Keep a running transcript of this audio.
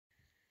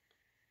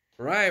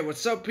Right,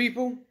 what's up,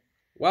 people?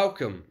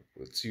 Welcome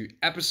to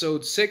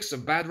episode 6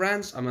 of Bad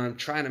Rants. I'm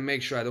trying to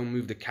make sure I don't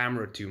move the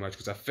camera too much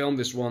because I filmed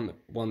this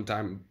one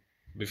time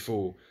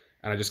before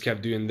and I just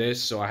kept doing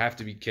this, so I have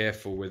to be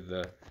careful with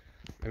the.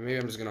 Maybe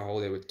I'm just gonna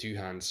hold it with two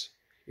hands.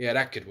 Yeah,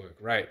 that could work.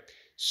 Right.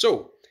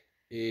 So,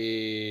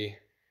 we're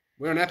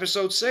on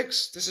episode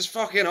 6. This is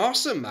fucking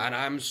awesome, man.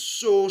 I'm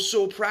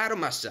so proud of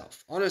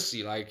myself.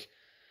 Honestly, like,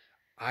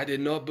 I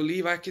did not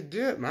believe I could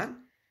do it,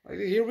 man. Like,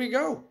 here we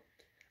go.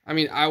 I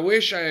mean, I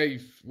wish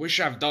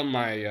I've done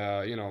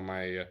my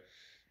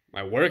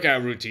my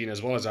workout routine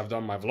as well as I've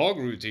done my vlog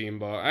routine,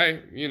 but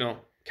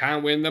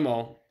can't win them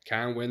all.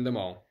 Can't win them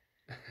all.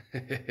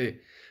 Right,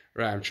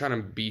 I'm trying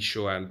to be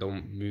sure I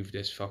don't move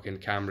this fucking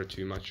camera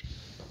too much.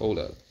 Hold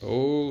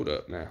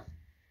up now.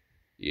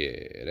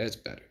 Yeah, that's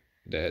better.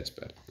 That's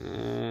better.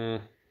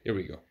 Here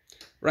we go.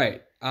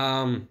 Right,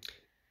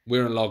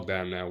 we're in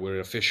lockdown now.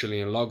 We're officially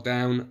in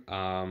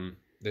lockdown.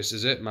 This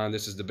is it, man.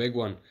 This is the big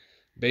one.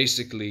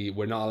 Basically,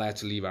 we're not allowed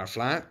to leave our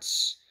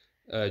flats,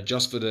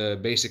 just for the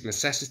basic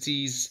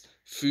necessities,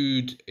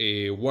 food,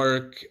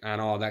 work, and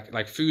all that.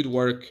 Like food,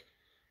 work,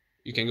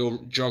 you can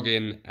go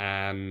jogging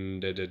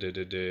and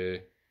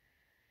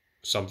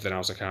something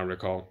else I can't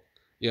recall.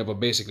 Yeah, but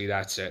basically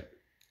that's it.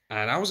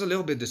 And I was a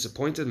little bit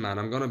disappointed, man.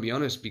 I'm gonna be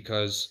honest,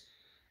 because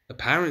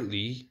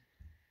apparently,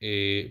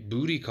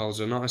 booty calls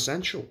are not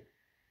essential.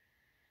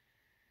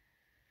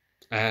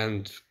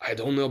 And I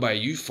don't know about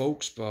you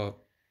folks, but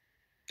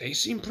they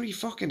seem pretty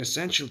fucking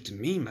essential to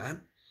me,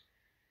 man.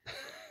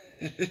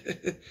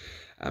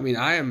 I mean,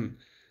 I am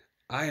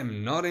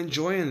not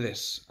enjoying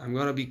this. I'm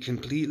gonna be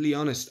completely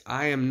honest.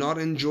 I am not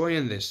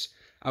enjoying this.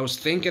 I was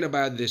thinking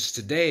about this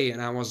today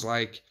and I was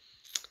like,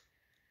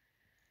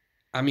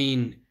 I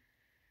mean,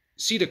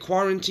 see the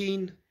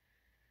quarantine?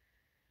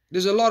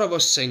 There's a lot of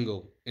us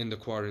single in the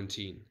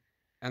quarantine.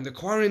 And the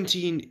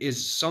quarantine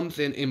is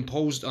something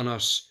imposed on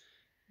us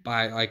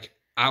by like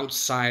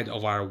outside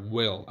of our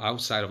will,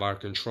 outside of our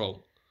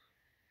control.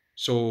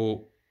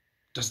 So,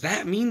 does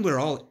that mean we're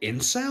all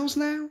incels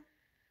now?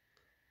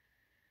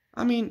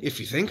 I mean, if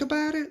you think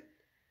about it.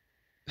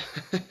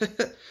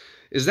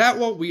 Is that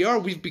what we are?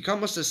 We've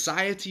become a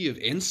society of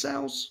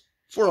incels?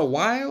 For a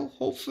while,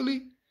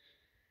 hopefully?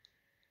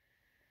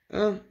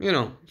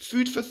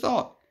 Food for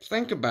thought.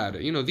 Think about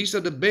it. These are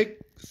the big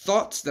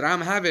thoughts that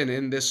I'm having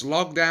in this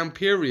lockdown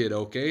period,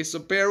 okay? So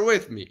bear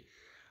with me.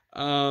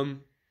 But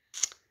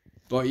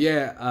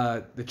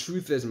yeah, the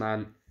truth is,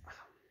 man,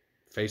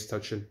 face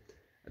touching.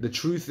 The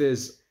truth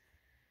is,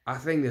 I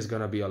think there's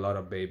going to be a lot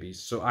of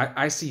babies. So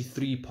I see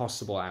 3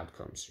 possible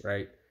outcomes,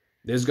 right?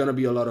 There's going to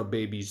be a lot of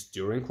babies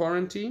during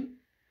quarantine.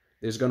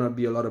 There's going to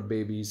be a lot of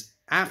babies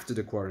after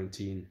the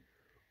quarantine.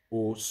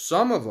 Or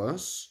some of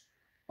us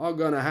are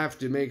going to have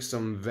to make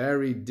some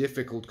very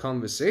difficult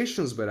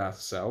conversations with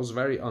ourselves,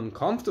 very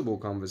uncomfortable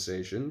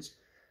conversations.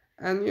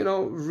 And,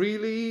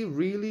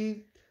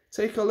 really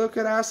take a look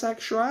at our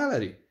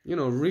sexuality.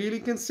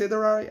 Really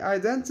consider our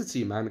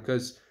identity, man.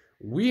 Because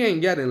we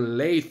ain't getting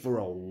laid for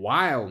a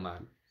while,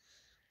 man.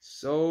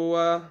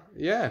 So,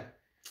 yeah.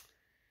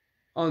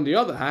 On the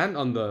other hand,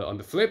 on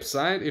the flip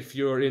side, if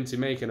you're into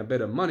making a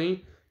bit of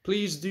money,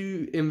 please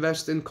do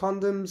invest in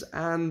condoms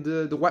and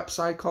the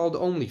website called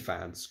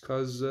OnlyFans,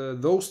 because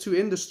those 2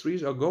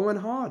 industries are going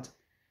hard.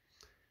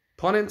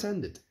 Pun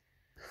intended.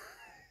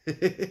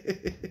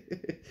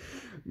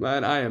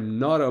 Man, I am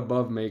not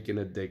above making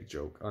a dick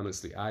joke.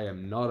 Honestly, I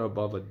am not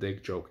above a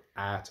dick joke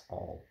at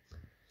all.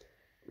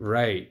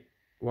 Right.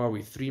 What are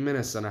we? 3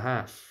 minutes and a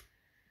half.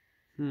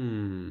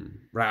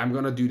 Right, I'm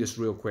gonna do this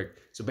real quick.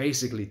 So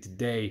basically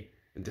today,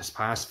 in this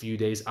past few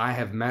days, I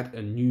have met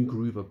a new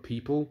group of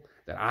people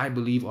that I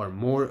believe are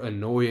more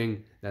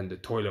annoying than the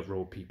toilet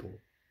roll people.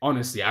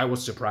 Honestly, I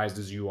was surprised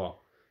as you are.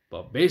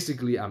 But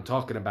basically, I'm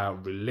talking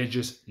about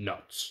religious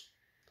nuts.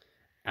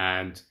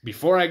 And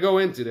before I go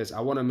into this, I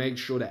want to make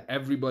sure that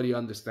everybody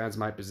understands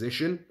my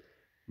position.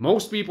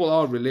 Most people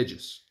are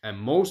religious, and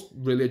most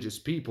religious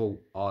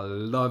people are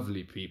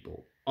lovely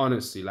people.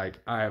 Honestly, like,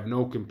 I have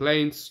no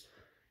complaints.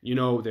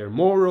 They're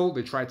moral,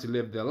 they try to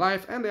live their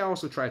life, and they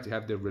also try to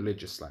have their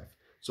religious life.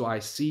 So I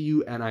see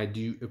you and I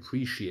do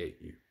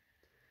appreciate you.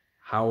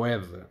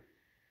 However,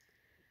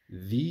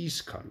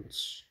 these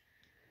cunts,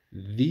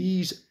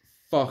 these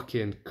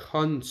fucking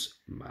cunts,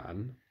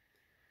 man.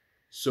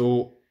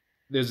 So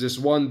there's this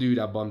one dude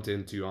I bumped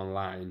into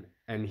online,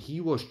 and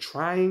he was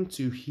trying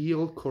to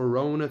heal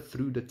corona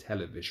through the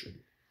television.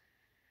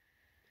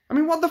 I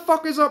mean, what the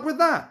fuck is up with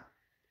that?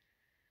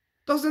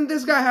 Doesn't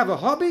this guy have a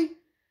hobby?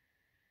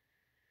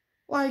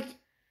 Like,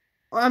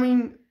 I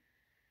mean,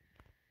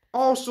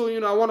 also,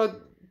 I want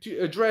to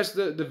address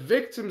the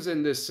victims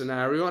in this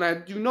scenario, and I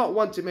do not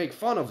want to make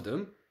fun of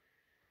them.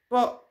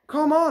 But,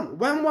 come on,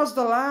 when was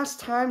the last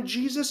time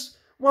Jesus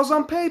was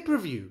on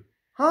pay-per-view?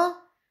 Huh?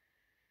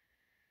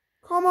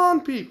 Come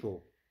on,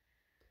 people.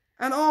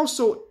 And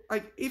also,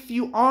 like, if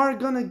you are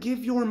gonna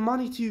give your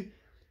money to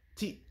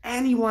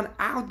anyone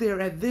out there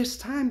at this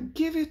time,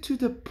 give it to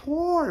the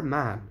poor,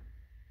 man.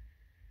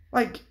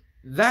 Like,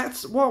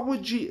 that's what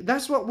would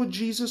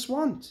Jesus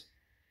want.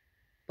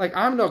 Like,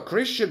 I'm not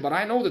Christian, but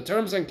I know the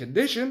terms and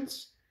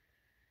conditions.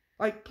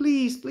 Like,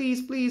 please,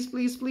 please, please,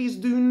 please, please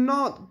do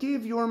not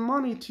give your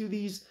money to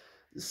these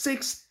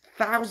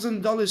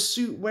 $6,000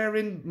 suit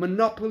wearing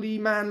Monopoly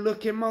man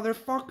looking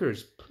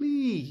motherfuckers.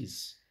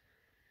 Please.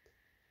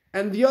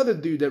 And the other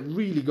dude that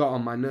really got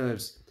on my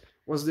nerves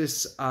was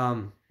this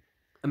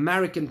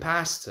American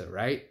pastor,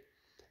 right?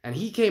 And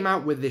he came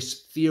out with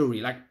this theory,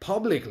 like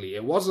publicly.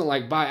 It wasn't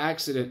like by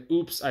accident,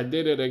 oops, I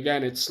did it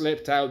again, it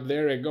slipped out,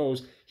 there it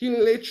goes. He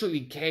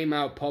literally came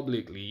out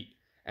publicly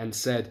and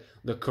said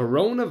the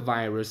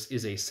coronavirus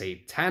is a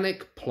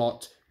satanic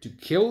plot to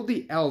kill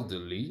the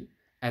elderly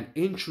and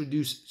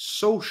introduce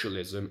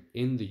socialism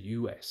in the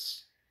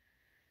US.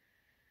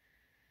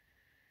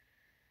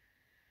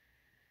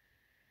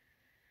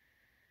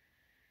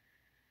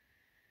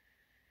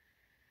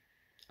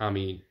 I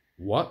mean,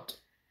 what?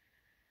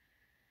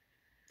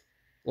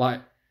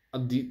 Like,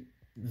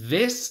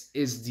 this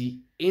is the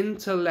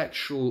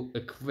intellectual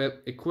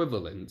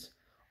equivalent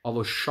of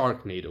a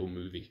Sharknado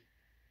movie.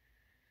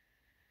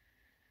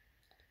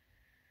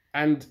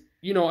 And,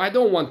 you know, I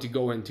don't want to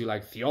go into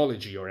like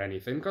theology or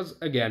anything, because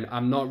again,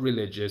 I'm not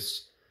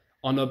religious.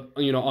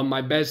 On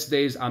my best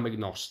days, I'm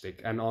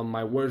agnostic, and on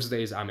my worst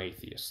days, I'm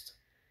atheist.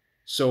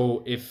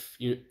 So if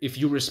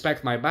you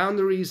respect my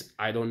boundaries,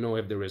 I don't know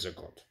if there is a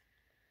God.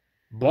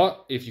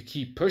 But if you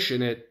keep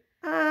pushing it,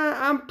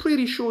 I'm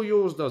pretty sure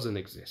yours doesn't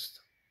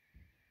exist.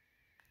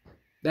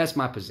 That's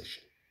my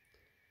position.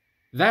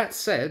 That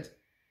said,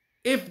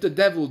 if the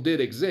devil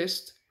did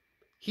exist,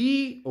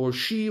 he or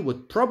she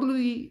would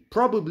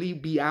probably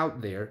be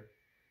out there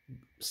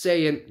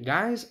saying,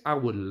 guys, I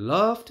would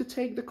love to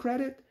take the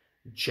credit.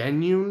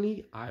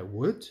 Genuinely, I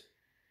would.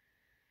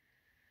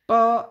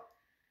 But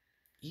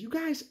you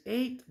guys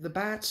ate the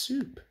bad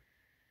soup.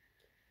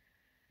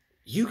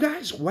 You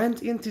guys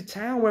went into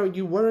town where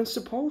you weren't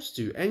supposed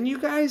to. And you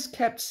guys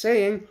kept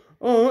saying,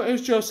 oh,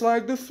 it's just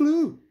like the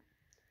flu.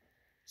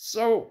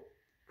 So,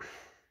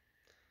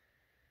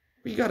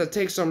 we gotta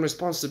take some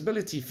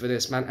responsibility for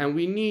this, man. And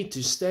we need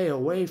to stay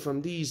away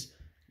from these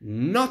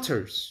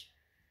nutters.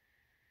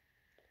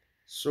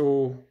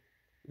 So,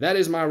 that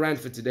is my rant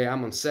for today.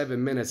 I'm on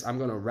 7 minutes. I'm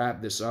gonna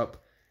wrap this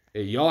up.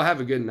 Y'all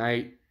have a good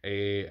night.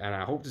 And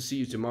I hope to see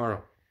you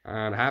tomorrow.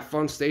 And have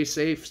fun, stay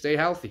safe, stay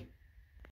healthy.